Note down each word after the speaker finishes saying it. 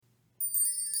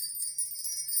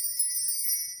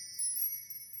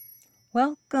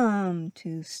Welcome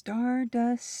to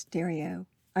Stardust Stereo.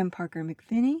 I'm Parker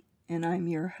McPhinney, and I'm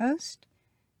your host.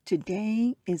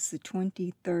 Today is the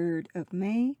 23rd of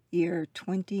May, year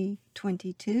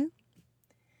 2022.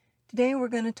 Today we're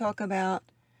going to talk about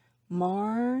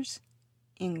Mars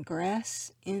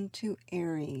ingress into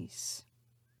Aries.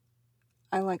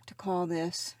 I like to call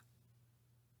this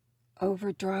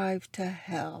overdrive to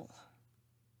hell.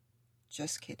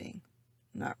 Just kidding.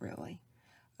 Not really.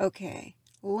 Okay.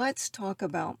 Let's talk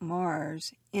about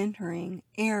Mars entering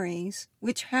Aries,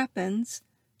 which happens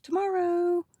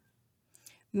tomorrow,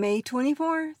 May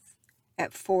 24th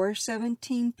at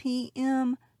 4:17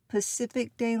 p.m.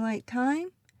 Pacific Daylight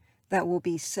Time. That will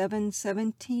be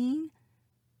 7:17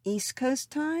 East Coast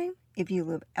Time. If you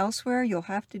live elsewhere, you'll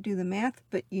have to do the math,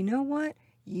 but you know what?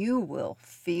 You will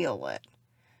feel it.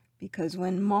 Because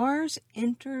when Mars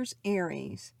enters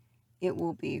Aries, it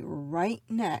will be right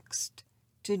next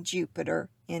to Jupiter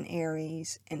in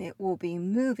Aries, and it will be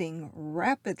moving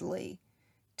rapidly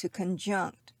to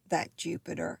conjunct that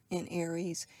Jupiter in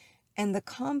Aries. And the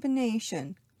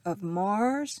combination of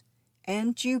Mars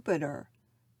and Jupiter,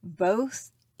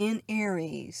 both in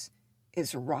Aries,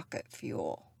 is rocket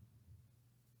fuel.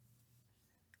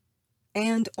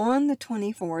 And on the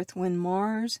 24th, when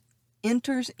Mars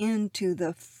enters into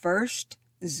the first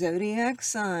zodiac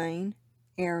sign,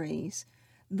 Aries,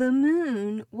 the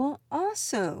moon will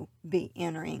also be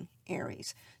entering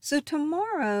Aries. So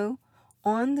tomorrow,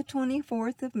 on the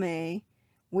 24th of May,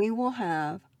 we will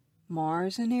have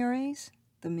Mars in Aries,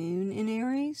 the moon in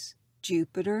Aries,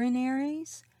 Jupiter in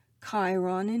Aries,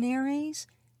 Chiron in Aries,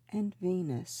 and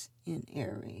Venus in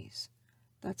Aries.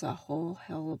 That's a whole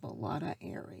hell of a lot of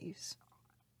Aries.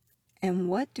 And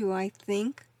what do I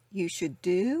think you should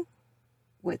do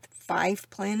with 5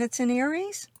 planets in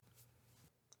Aries?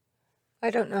 I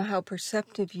don't know how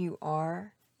perceptive you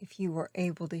are if you were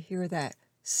able to hear that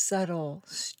subtle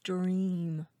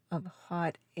stream of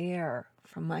hot air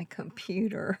from my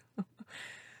computer,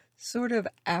 sort of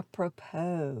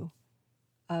apropos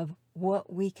of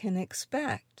what we can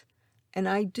expect. And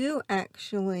I do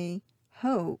actually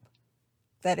hope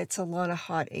that it's a lot of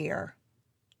hot air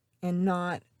and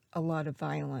not a lot of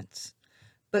violence.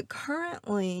 But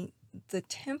currently, the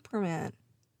temperament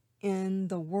in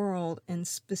the world, and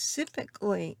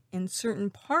specifically in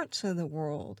certain parts of the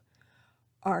world,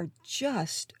 are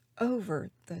just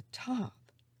over the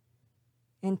top.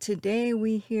 And today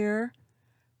we hear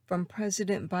from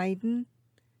President Biden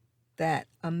that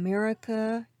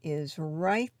America is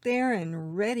right there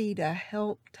and ready to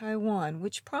help Taiwan,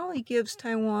 which probably gives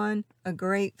Taiwan a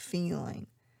great feeling.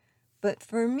 But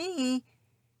for me,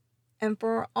 and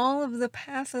for all of the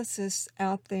pacifists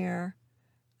out there,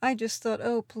 I just thought,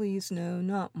 oh, please, no,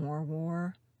 not more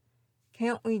war.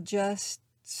 Can't we just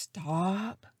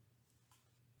stop?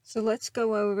 So let's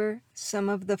go over some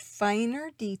of the finer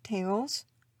details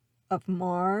of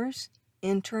Mars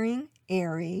entering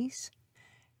Aries.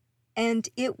 And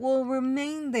it will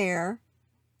remain there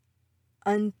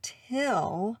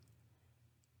until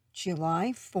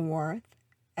July 4th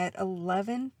at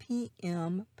 11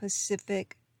 p.m.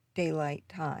 Pacific Daylight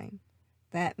Time.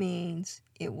 That means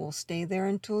it will stay there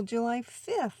until July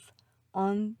 5th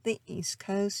on the East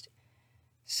Coast.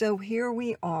 So here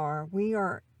we are. We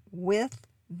are with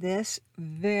this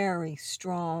very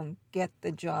strong get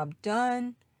the job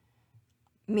done.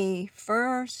 Me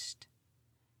first.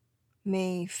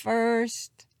 Me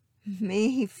first.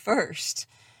 Me first.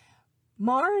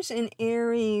 Mars in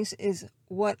Aries is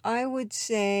what I would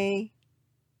say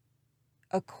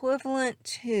equivalent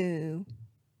to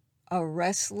a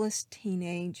restless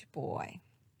teenage boy.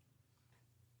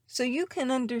 So you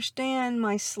can understand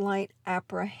my slight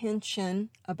apprehension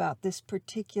about this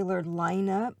particular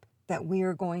lineup that we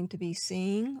are going to be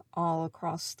seeing all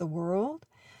across the world.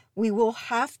 We will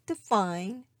have to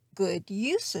find good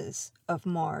uses of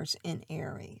Mars in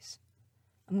Aries.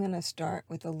 I'm going to start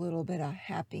with a little bit of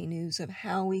happy news of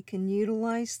how we can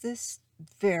utilize this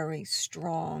very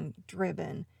strong,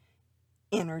 driven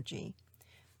energy.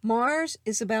 Mars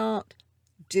is about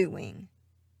doing,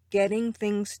 getting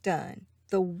things done,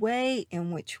 the way in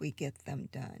which we get them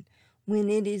done. When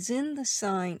it is in the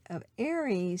sign of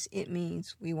Aries, it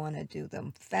means we want to do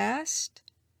them fast.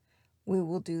 We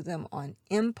will do them on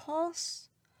impulse.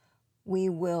 We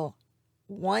will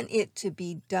want it to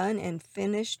be done and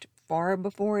finished far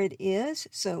before it is.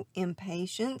 So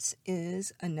impatience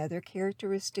is another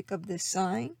characteristic of this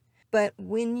sign. But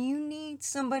when you need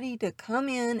somebody to come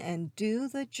in and do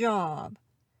the job,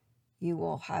 you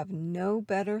will have no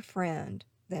better friend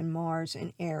than Mars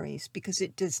in Aries because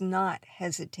it does not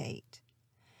hesitate.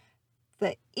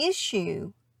 The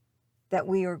issue that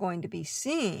we are going to be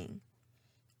seeing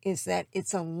is that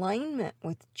its alignment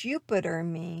with Jupiter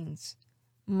means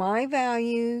my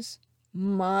values,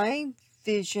 my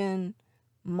vision,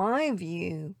 my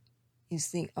view is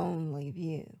the only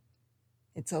view.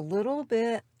 It's a little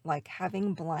bit like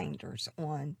having blinders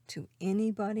on to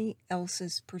anybody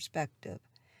else's perspective.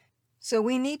 So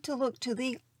we need to look to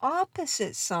the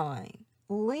opposite sign,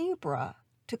 Libra,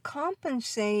 to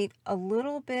compensate a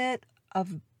little bit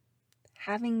of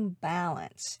having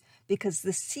balance, because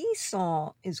the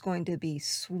seesaw is going to be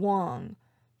swung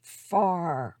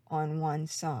far on one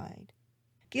side.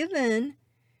 Given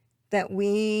that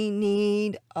we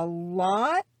need a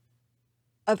lot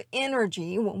of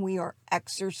energy when we are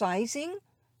exercising,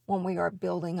 when we are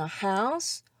building a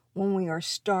house, when we are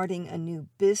starting a new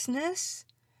business,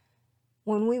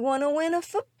 when we want to win a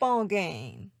football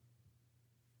game,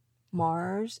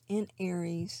 Mars in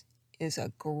Aries is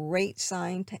a great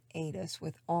sign to aid us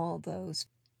with all those.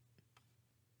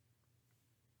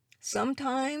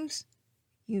 Sometimes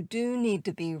you do need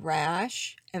to be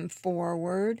rash and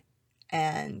forward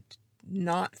and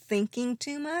not thinking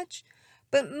too much,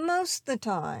 but most of the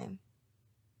time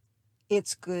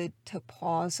it's good to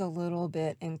pause a little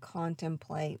bit and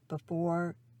contemplate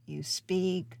before you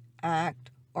speak, act,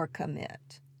 or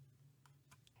commit.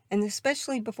 And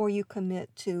especially before you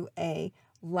commit to a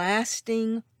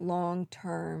lasting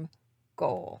long-term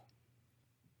goal.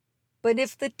 But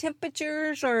if the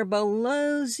temperatures are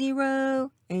below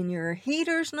zero and your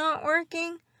heater's not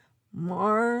working,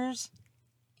 Mars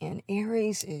in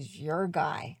Aries is your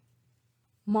guy.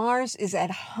 Mars is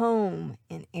at home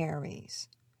in Aries.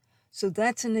 So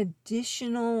that's an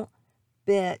additional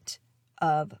bit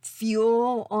of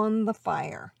fuel on the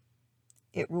fire.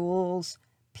 It rules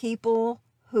people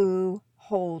who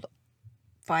hold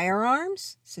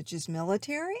firearms, such as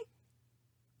military,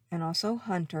 and also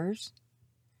hunters,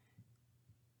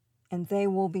 and they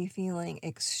will be feeling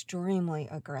extremely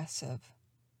aggressive.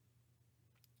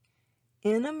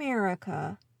 In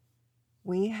America,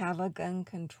 we have a gun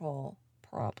control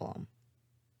problem.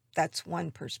 That's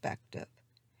one perspective.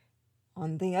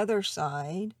 On the other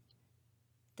side,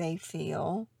 they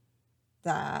feel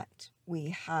that we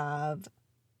have,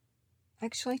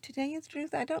 actually, to tell you the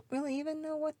truth, I don't really even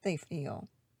know what they feel.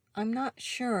 I'm not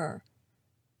sure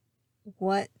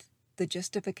what the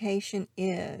justification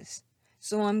is,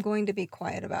 so I'm going to be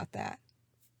quiet about that.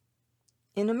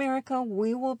 In America,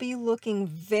 we will be looking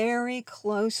very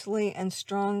closely and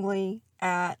strongly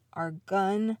at our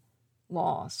gun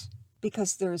laws,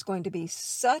 because there is going to be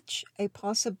such a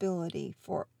possibility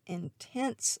for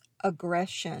intense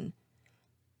aggression,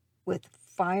 with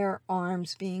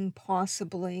firearms being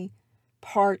possibly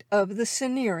part of the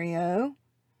scenario,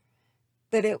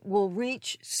 that it will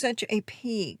reach such a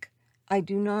peak. I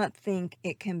do not think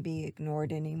it can be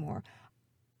ignored anymore.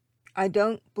 I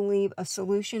don't believe a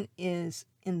solution is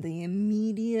in the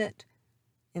immediate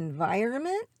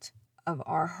environment of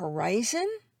our horizon,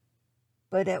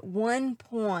 but at one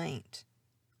point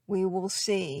we will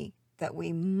see that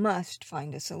we must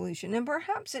find a solution. And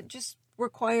perhaps it just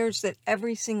requires that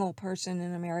every single person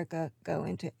in America go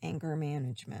into anger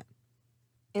management.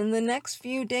 In the next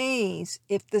few days,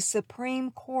 if the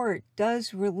Supreme Court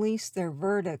does release their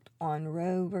verdict on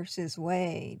Roe versus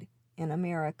Wade in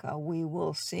America, we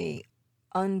will see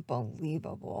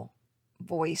unbelievable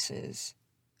voices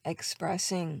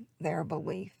expressing their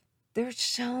belief. There's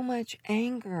so much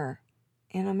anger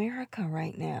in America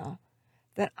right now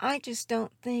that I just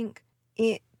don't think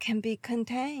it can be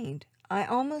contained. I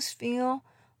almost feel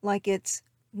like it's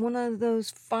one of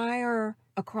those fire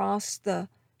across the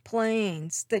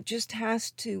plains that just has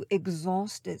to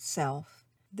exhaust itself.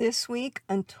 This week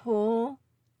until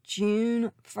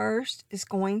June 1st is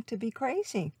going to be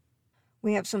crazy.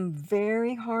 We have some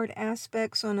very hard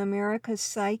aspects on America's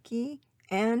psyche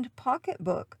and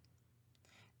pocketbook.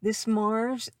 This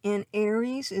Mars in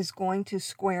Aries is going to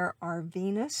square our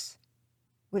Venus,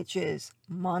 which is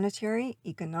monetary,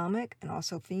 economic, and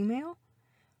also female.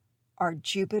 Our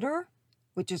Jupiter,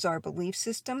 which is our belief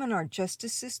system and our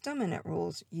justice system, and it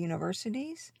rules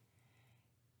universities.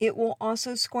 It will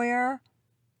also square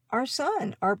our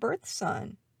sun, our birth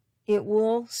sun. It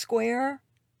will square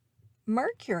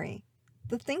Mercury,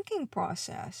 the thinking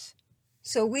process.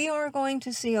 So we are going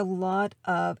to see a lot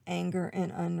of anger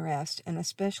and unrest, and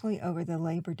especially over the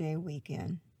Labor Day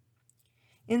weekend.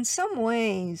 In some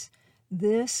ways,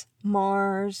 this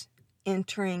Mars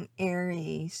entering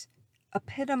Aries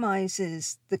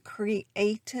epitomizes the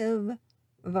creative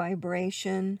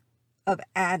vibration of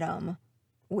Adam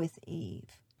with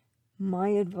Eve. My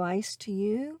advice to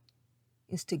you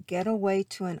is to get away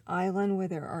to an island where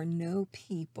there are no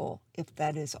people, if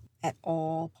that is at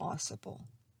all possible.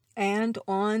 And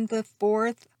on the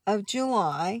 4th of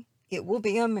July, it will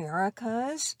be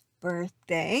America's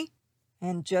birthday.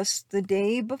 And just the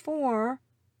day before,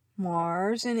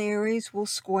 Mars in Aries will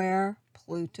square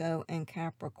Pluto and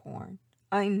Capricorn.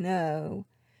 I know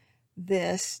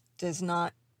this does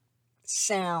not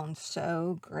sound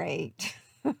so great.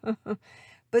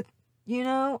 But,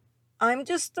 I'm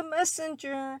just the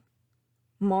messenger.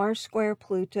 Mars square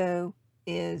Pluto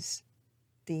is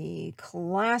the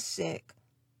classic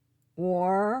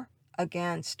war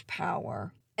against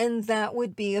power. And that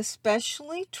would be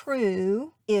especially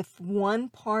true if one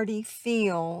party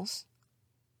feels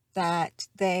that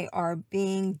they are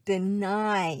being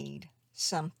denied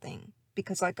something.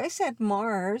 Because like I said,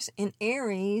 Mars in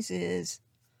Aries is,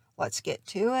 let's get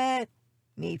to it,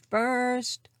 me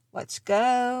first, let's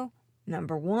go,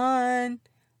 number one,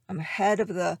 I'm ahead of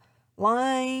the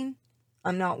line,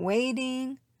 I'm not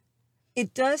waiting.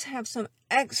 It does have some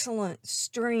excellent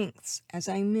strengths, as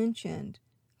I mentioned,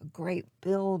 a great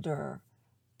builder,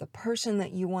 the person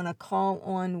that you want to call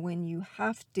on when you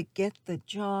have to get the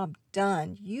job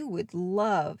done. You would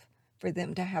love for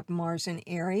them to have Mars in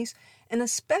Aries, and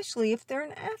especially if they're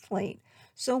an athlete.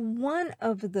 So one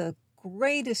of the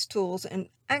greatest tools, and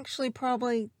actually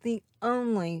probably the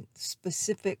only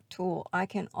specific tool I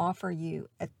can offer you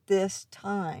at this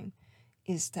time,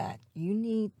 is that you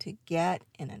need to get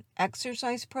in an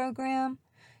exercise program.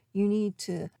 You need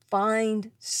to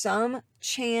find some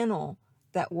channel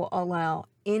that will allow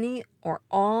any or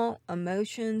all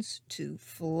emotions to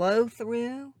flow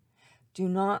through. Do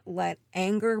not let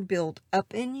anger build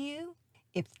up in you.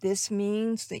 If this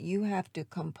means that you have to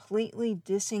completely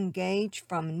disengage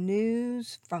from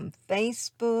news, from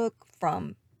Facebook,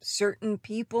 from certain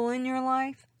people in your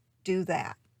life, do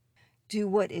that. Do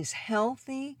what is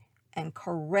healthy and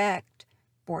correct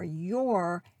for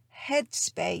your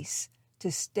headspace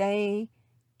to stay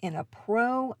in a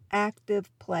proactive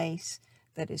place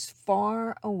that is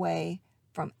far away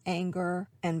from anger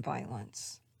and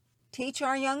violence. Teach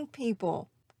our young people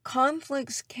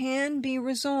conflicts can be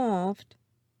resolved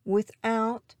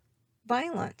without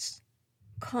violence.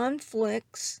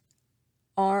 Conflicts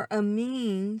are a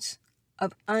means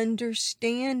of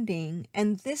understanding,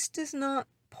 and this does not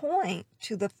point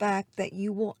to the fact that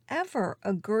you will ever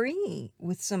agree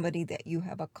with somebody that you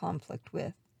have a conflict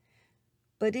with.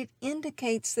 But it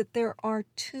indicates that there are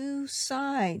two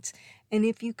sides. And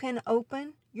if you can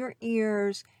open your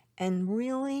ears and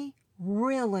really,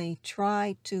 really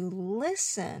try to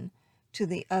listen to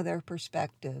the other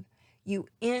perspective, you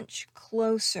inch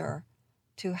closer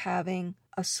to having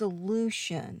a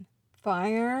solution.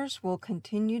 Fires will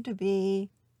continue to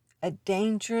be a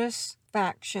dangerous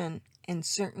faction in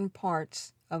certain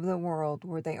parts of the world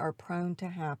where they are prone to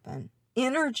happen.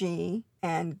 Energy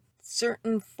and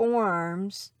certain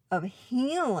forms of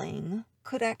healing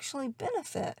could actually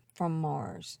benefit from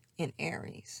Mars in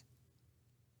Aries,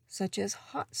 such as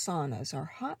hot saunas or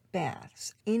hot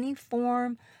baths, any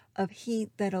form of heat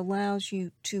that allows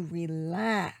you to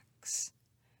relax,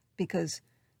 because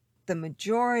the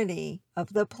majority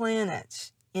of the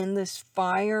planets in this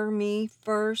fire me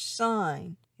first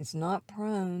sign is not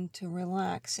prone to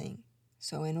relaxing.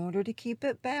 So in order to keep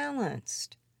it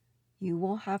balanced, you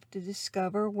will have to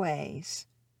discover ways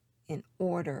in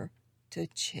order to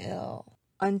chill.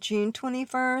 On June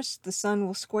 21st, the Sun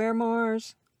will square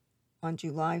Mars. On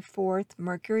July 4th,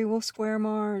 Mercury will square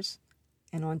Mars.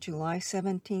 And on July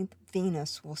 17th,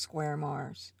 Venus will square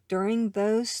Mars. During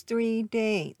those 3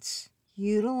 dates,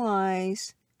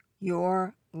 utilize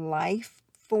your life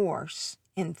force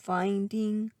in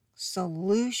finding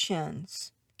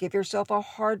solutions. Give yourself a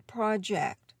hard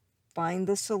project. Find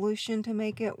the solution to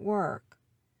make it work.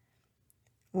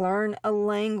 Learn a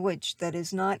language that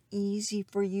is not easy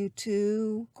for you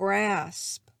to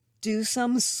grasp. Do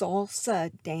some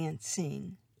salsa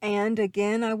dancing. And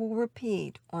again, I will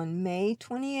repeat, on May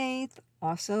 28th,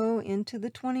 also into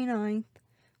the 29th,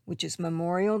 which is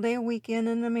Memorial Day weekend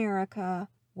in America,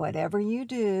 whatever you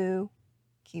do,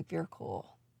 keep your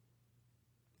cool.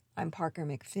 I'm Parker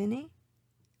McPhinney.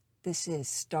 This is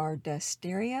Stardust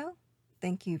Stereo.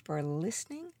 Thank you for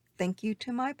listening. Thank you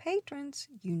to my patrons.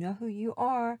 You know who you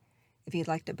are. If you'd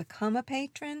like to become a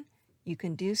patron, you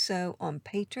can do so on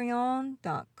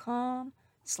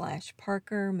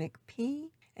patreon.com/ParkerMcP.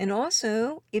 And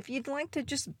also, if you'd like to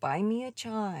just buy me a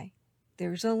chai,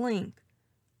 there's a link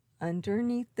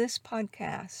underneath this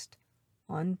podcast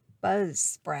on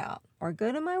Buzzsprout. Or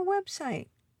go to my website,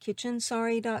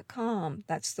 kitchensari.com.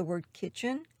 That's the word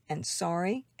kitchen and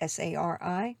sorry,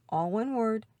 S-A-R-I, all one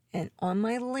word. And on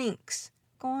my links,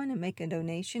 go on and make a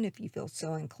donation if you feel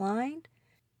so inclined.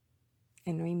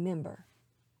 And remember,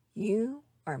 you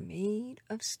are made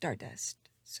of stardust.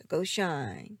 So go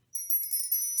shine.